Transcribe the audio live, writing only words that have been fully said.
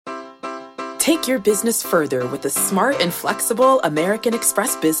Take your business further with the smart and flexible American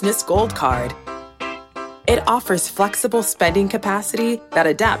Express Business Gold Card. It offers flexible spending capacity that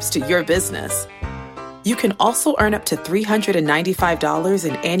adapts to your business. You can also earn up to $395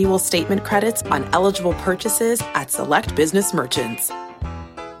 in annual statement credits on eligible purchases at select business merchants.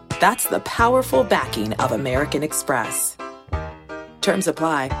 That's the powerful backing of American Express. Terms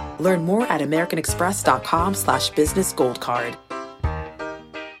apply. Learn more at americanexpress.com/business gold card.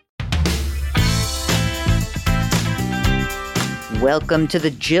 Welcome to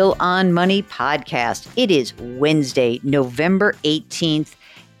the Jill on Money podcast. It is Wednesday, November 18th.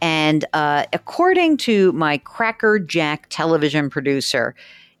 And according to my Cracker Jack television producer,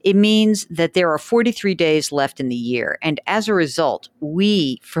 it means that there are 43 days left in the year. And as a result,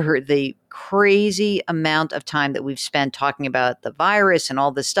 for the crazy amount of time that we've spent talking about the virus and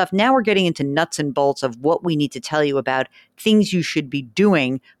all this stuff, now we're getting into nuts and bolts of what we need to tell you about things you should be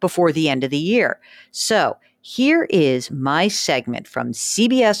doing before the end of the year. So here is my segment from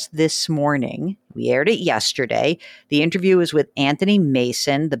CBS This Morning. We aired it yesterday. The interview is with Anthony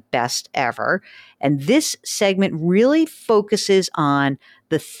Mason, the best ever. And this segment really focuses on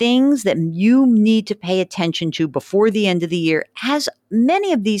the things that you need to pay attention to before the end of the year, as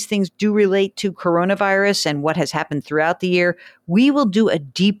many of these things do relate to coronavirus and what has happened throughout the year. We will do a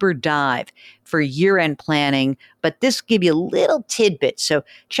deeper dive for year-end planning, but this give you a little tidbit. So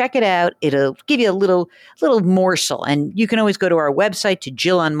check it out. It'll give you a little morsel. And you can always go to our website, to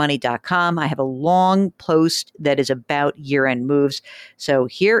jillonmoney.com. I have a long post that is about year-end moves. So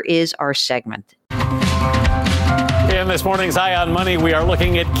here is our segment. In this morning's Eye on Money, we are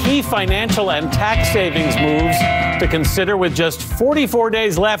looking at key financial and tax savings moves to consider with just 44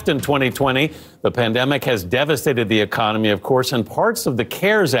 days left in 2020. The pandemic has devastated the economy, of course, and parts of the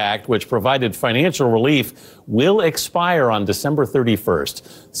CARES Act, which provided financial relief, will expire on December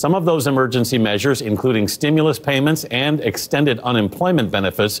 31st. Some of those emergency measures, including stimulus payments and extended unemployment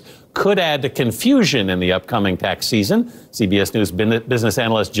benefits, could add to confusion in the upcoming tax season. CBS News business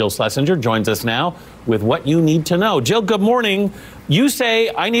analyst Jill Schlesinger joins us now with what you need to know. Jill, good morning. You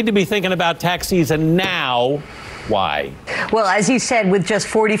say I need to be thinking about tax season now. Why? Well, as you said, with just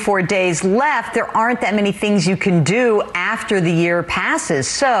 44 days left, there aren't that many things you can do after the year passes.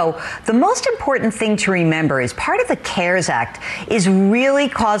 So the most important thing to remember is part of the CARES Act is really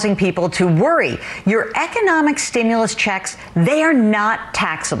causing people to worry. Your economic stimulus checks, they are not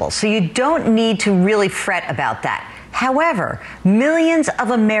taxable. So you don't need to really fret about that. However, millions of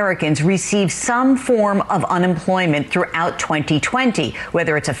Americans receive some form of unemployment throughout 2020,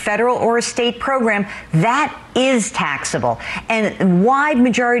 whether it's a federal or a state program, that is taxable. And a wide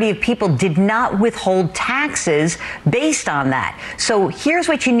majority of people did not withhold taxes based on that. So here's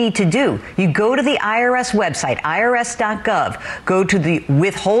what you need to do. You go to the IRS website, irs.gov, go to the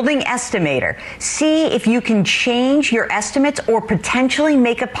withholding estimator, see if you can change your estimates or potentially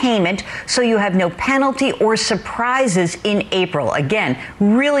make a payment so you have no penalty or surprises in April. Again,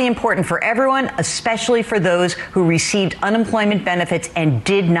 really important for everyone, especially for those who received unemployment benefits and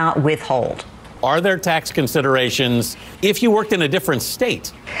did not withhold. Are there tax considerations if you worked in a different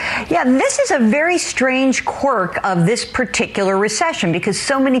state? Yeah, this is a very strange quirk of this particular recession because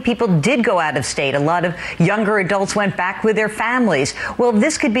so many people did go out of state. A lot of younger adults went back with their families. Well,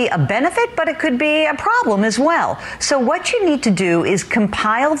 this could be a benefit, but it could be a problem as well. So what you need to do is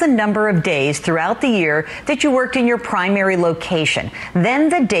compile the number of days throughout the year that you worked in your primary location, then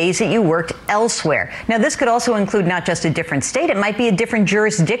the days that you worked elsewhere. Now, this could also include not just a different state. It might be a different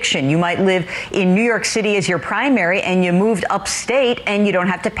jurisdiction. You might live in New York City as your primary and you moved upstate and you don't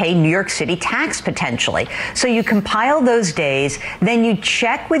have to pay New York City tax potentially. So you compile those days, then you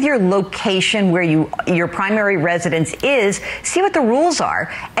check with your location where your primary residence is, see what the rules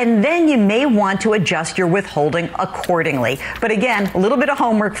are, and then you may want to adjust your withholding accordingly. But again, a little bit of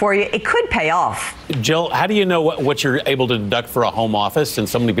homework for you. It could pay off. Jill, how do you know what you're able to deduct for a home office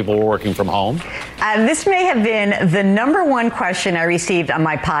since so many people were working from home? This may have been the number one question I received on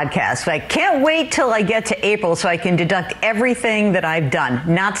my podcast. I can't wait till I get to April so I can deduct everything that I've done.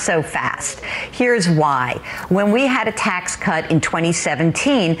 Not so fast. Here's why. When we had a tax cut in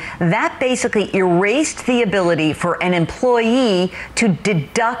 2017, that basically erased the ability for an employee to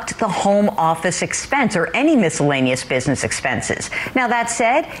deduct the home office expense or any miscellaneous business expenses. Now, that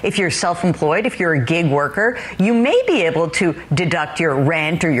said, if you're self-employed, if you're a gig worker, you may be able to deduct your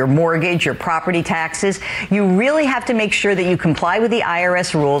rent or your mortgage, your property taxes. You really have to make sure that you comply with the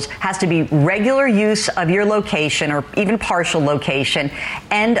IRS rules. Has to be regular use of your location or even partial location.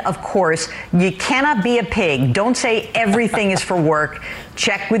 And of course, you cannot be a pig. Don't say everything is for work.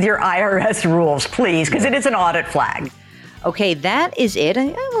 Check with your IRS rules, please, because it is an audit flag. Okay, that is it. A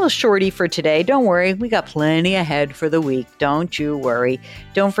little shorty for today. Don't worry. We got plenty ahead for the week. Don't you worry.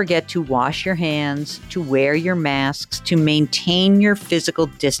 Don't forget to wash your hands, to wear your masks, to maintain your physical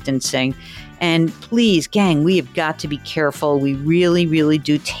distancing. And please, gang, we have got to be careful. We really, really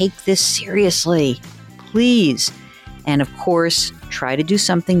do take this seriously. Please. And of course, try to do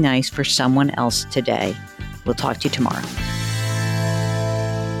something nice for someone else today. We'll talk to you tomorrow.